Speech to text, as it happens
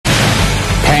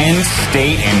Penn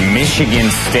State and Michigan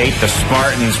State. The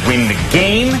Spartans win the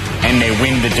game, and they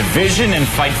win the division and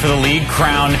fight for the league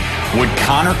crown. Would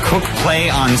Connor Cook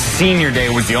play on Senior Day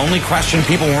was the only question.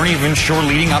 People weren't even sure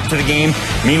leading up to the game.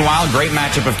 Meanwhile, great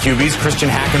matchup of QBs. Christian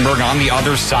Hackenberg on the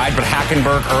other side, but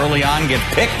Hackenberg early on gets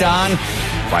picked on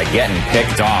by getting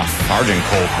picked off. Sergeant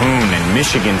Colhoun, and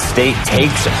Michigan State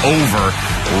takes over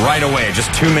right away,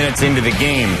 just 2 minutes into the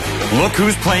game. Look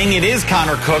who's playing. It is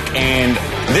Connor Cook, and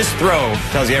this throw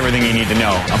tells you everything you need to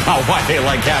know about why they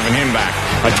like having him back.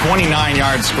 A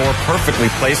 29-yard score, perfectly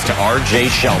placed to R.J.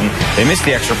 Shelton. They missed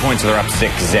the extra point, so they're up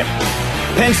 6-zip.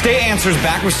 Penn State answers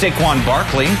back with Saquon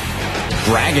Barkley,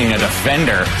 dragging a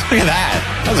defender. Look at that.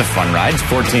 That was a fun ride.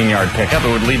 14-yard pickup.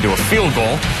 It would lead to a field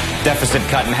goal. Deficit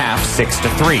cut in half,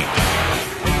 6-3.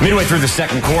 Midway through the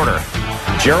second quarter,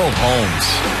 Gerald Holmes.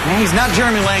 Man, he's not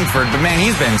Jeremy Langford, but man,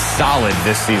 he's been solid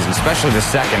this season, especially the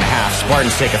second half.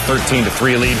 Spartans take a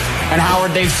 13-3 lead. And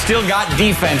Howard, they've still got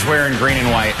defense wearing green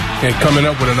and white. And coming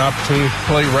up with an opportunity to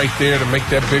play right there to make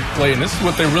that big play. And this is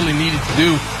what they really needed to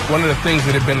do. One of the things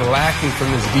that had been lacking from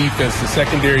this defense, the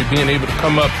secondary being able to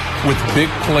come up with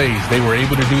big plays. They were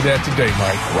able to do that today,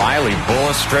 Mike. Riley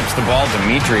Bullis strips the ball.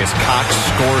 Demetrius Cox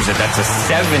scores it. That's a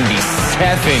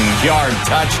 77-yard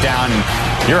touchdown.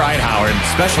 You're right, Howard.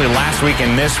 Especially last week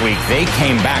and this week, they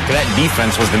came back. That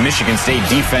defense was the Michigan State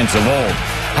defense of old.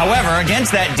 However,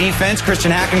 against that defense, Christian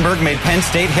Hackenberg made Penn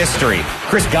State history.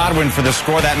 Chris Godwin for the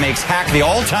score. That makes Hack the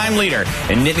all-time leader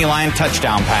in Nittany Lion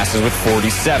touchdown passes with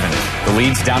 47. The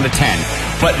lead's down to 10.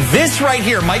 But this right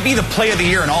here might be the play of the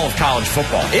year in all of college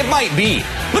football. It might be.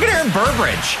 Look at Aaron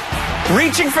Burbridge,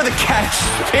 reaching for the catch,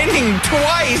 spinning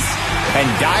twice, and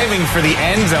diving for the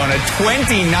end zone. A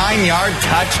 29-yard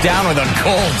touchdown with a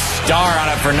gold star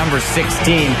on it for number 16.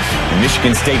 And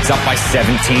Michigan State's up by 17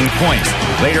 points.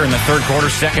 Later in the third quarter,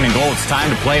 second and goal, it's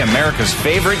time to play America's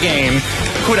favorite game.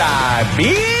 Could I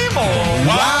be more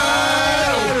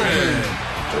wide open?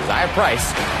 Josiah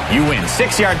Price, you win.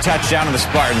 6-yard touchdown, and the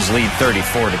Spartans lead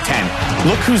 34-10.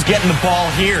 Look who's getting the ball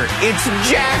here. It's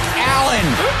Jack Allen,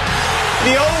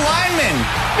 the O-lineman.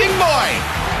 Big boy.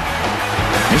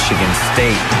 Michigan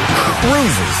State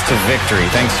cruises to victory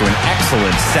thanks to an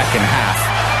excellent second half.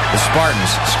 The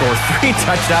Spartans score 3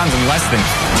 touchdowns in less than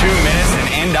 2 minutes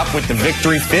and end up with the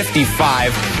victory.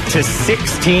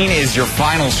 55-16 is your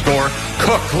final score.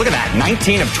 Cook, look at that,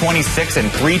 19 of 26 and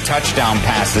 3 touchdown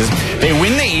passes. They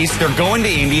win the East. They're going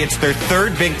to Indy. It's their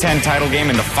third Big Ten title game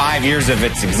in the 5 years of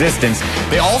its existence.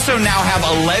 They also now have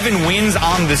 11 wins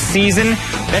on the season.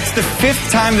 That's the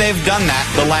 5th time they've done that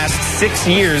the last 6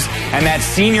 years. And that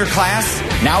senior class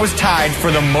now is tied for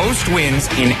the most wins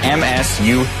in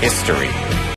MSU history.